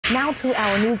Now to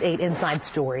our News 8 Inside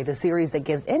Story, the series that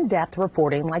gives in-depth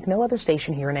reporting like no other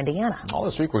station here in Indiana. All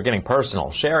this week we're getting personal,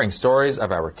 sharing stories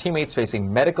of our teammates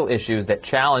facing medical issues that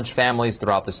challenge families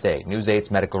throughout the state. News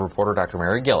 8's medical reporter Dr.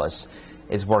 Mary Gillis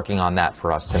is working on that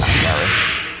for us tonight. Mary.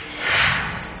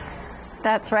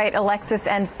 That's right, Alexis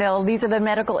and Phil. These are the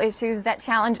medical issues that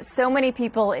challenge so many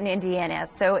people in Indiana.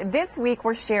 So this week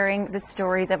we're sharing the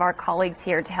stories of our colleagues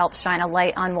here to help shine a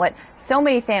light on what so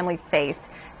many families face.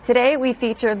 Today we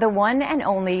feature the one and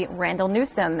only Randall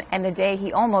Newsome and the day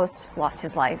he almost lost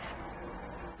his life.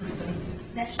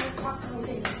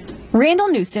 Randall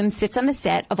Newsome sits on the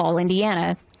set of All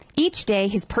Indiana. Each day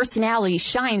his personality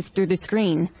shines through the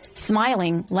screen,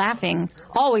 smiling, laughing,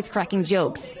 always cracking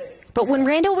jokes. But when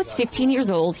Randall was 15 years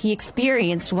old, he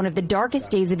experienced one of the darkest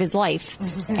days of his life.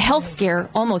 A health scare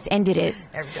almost ended it.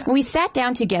 When we sat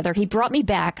down together, he brought me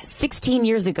back 16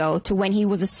 years ago to when he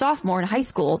was a sophomore in high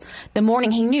school, the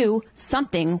morning he knew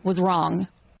something was wrong.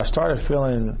 I started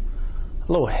feeling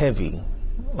a little heavy.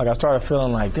 Like I started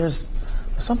feeling like there's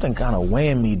something kind of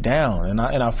weighing me down. And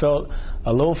I felt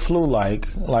a little flu-like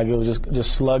it was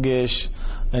just sluggish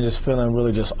and just feeling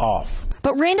really just off.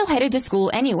 But Randall headed to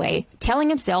school anyway, telling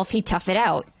himself he'd tough it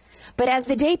out. But as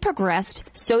the day progressed,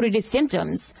 so did his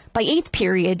symptoms. By 8th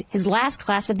period, his last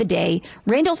class of the day,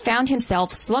 Randall found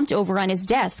himself slumped over on his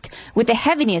desk with a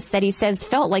heaviness that he says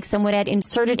felt like someone had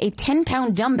inserted a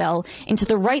 10-pound dumbbell into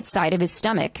the right side of his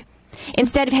stomach.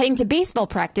 Instead of heading to baseball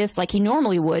practice like he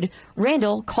normally would,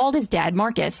 Randall called his dad,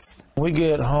 Marcus. When we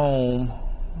get home,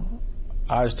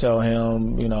 I just tell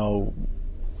him, you know,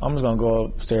 I'm just going to go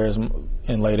upstairs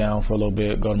and lay down for a little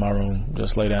bit, go to my room,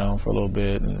 just lay down for a little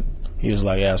bit. And he was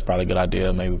like, yeah, it's probably a good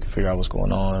idea. Maybe we can figure out what's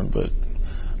going on. But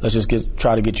let's just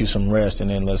try to get you some rest,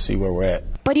 and then let's see where we're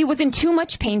at. But he was in too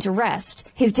much pain to rest.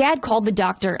 His dad called the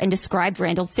doctor and described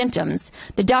Randall's symptoms.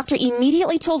 The doctor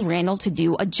immediately told Randall to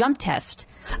do a jump test.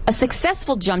 A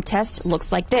successful jump test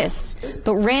looks like this,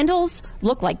 but Randall's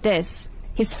looked like this.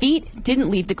 His feet didn't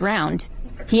leave the ground.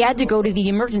 He had to go to the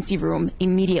emergency room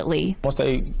immediately. Once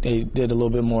they did a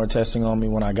little bit more testing on me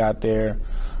when I got there,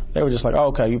 they were just like, oh,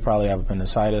 okay, you probably have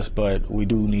appendicitis, but we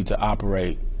do need to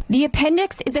operate. The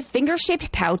appendix is a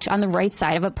finger-shaped pouch on the right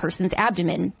side of a person's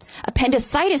abdomen.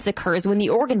 Appendicitis occurs when the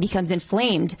organ becomes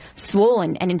inflamed,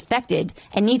 swollen, and infected,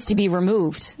 and needs to be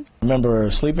removed. I remember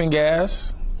sleeping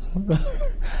gas,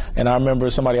 and I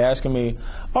remember somebody asking me,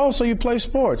 oh, so you play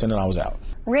sports? And then I was out.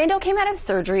 Randall came out of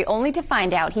surgery only to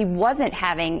find out he wasn't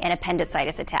having an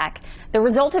appendicitis attack. The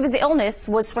result of his illness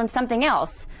was from something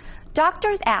else.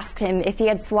 Doctors asked him if he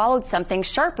had swallowed something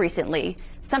sharp recently,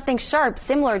 something sharp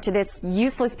similar to this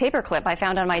useless paperclip I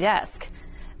found on my desk.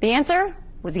 The answer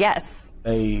was yes.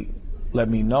 They let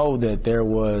me know that there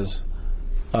was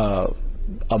a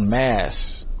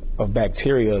mass of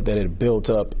bacteria that had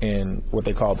built up in what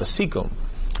they call the cecum,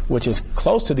 which is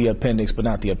close to the appendix, but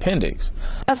not the appendix.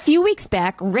 A few weeks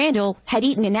back, Randall had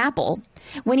eaten an apple.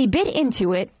 When he bit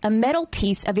into it, a metal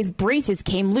piece of his braces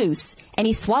came loose, and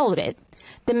he swallowed it.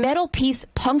 The metal piece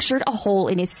punctured a hole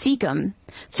in his cecum.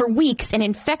 For weeks, an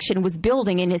infection was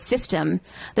building in his system.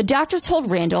 The doctor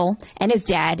told Randall and his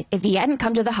dad if he hadn't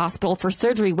come to the hospital for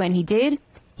surgery when he did,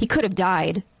 he could have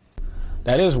died.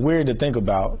 That is weird to think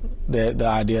about, the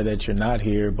idea that you're not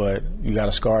here, but you got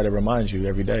a scar that reminds you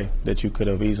every day that you could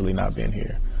have easily not been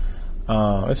here.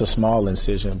 It's a small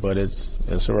incision, but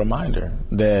it's a reminder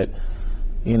that,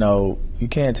 you know, you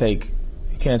can't take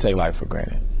life for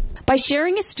granted. By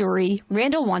sharing his story,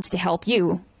 Randall wants to help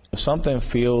you. If something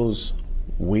feels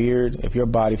weird, if your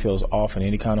body feels off in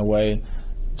any kind of way,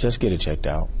 just get it checked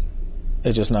out.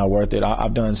 It's just not worth it.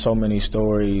 I've done so many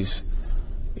stories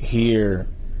here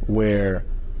where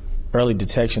early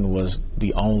detection was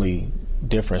the only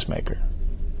difference maker.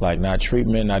 Like, not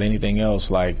treatment, not anything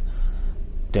else. Like,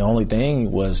 the only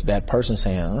thing was that person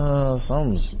saying, oh,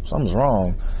 something's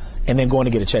wrong, and then going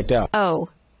to get it checked out. Oh,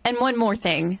 and one more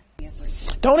thing.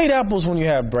 Don't eat apples when you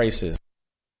have braces.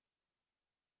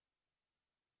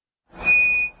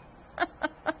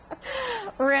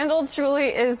 Randall truly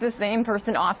is the same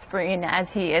person off screen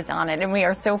as he is on it, and we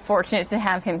are so fortunate to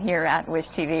have him here at Wish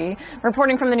TV.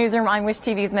 Reporting from the newsroom, I'm Wish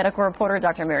TV's medical reporter,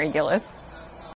 Dr. Mary Gillis.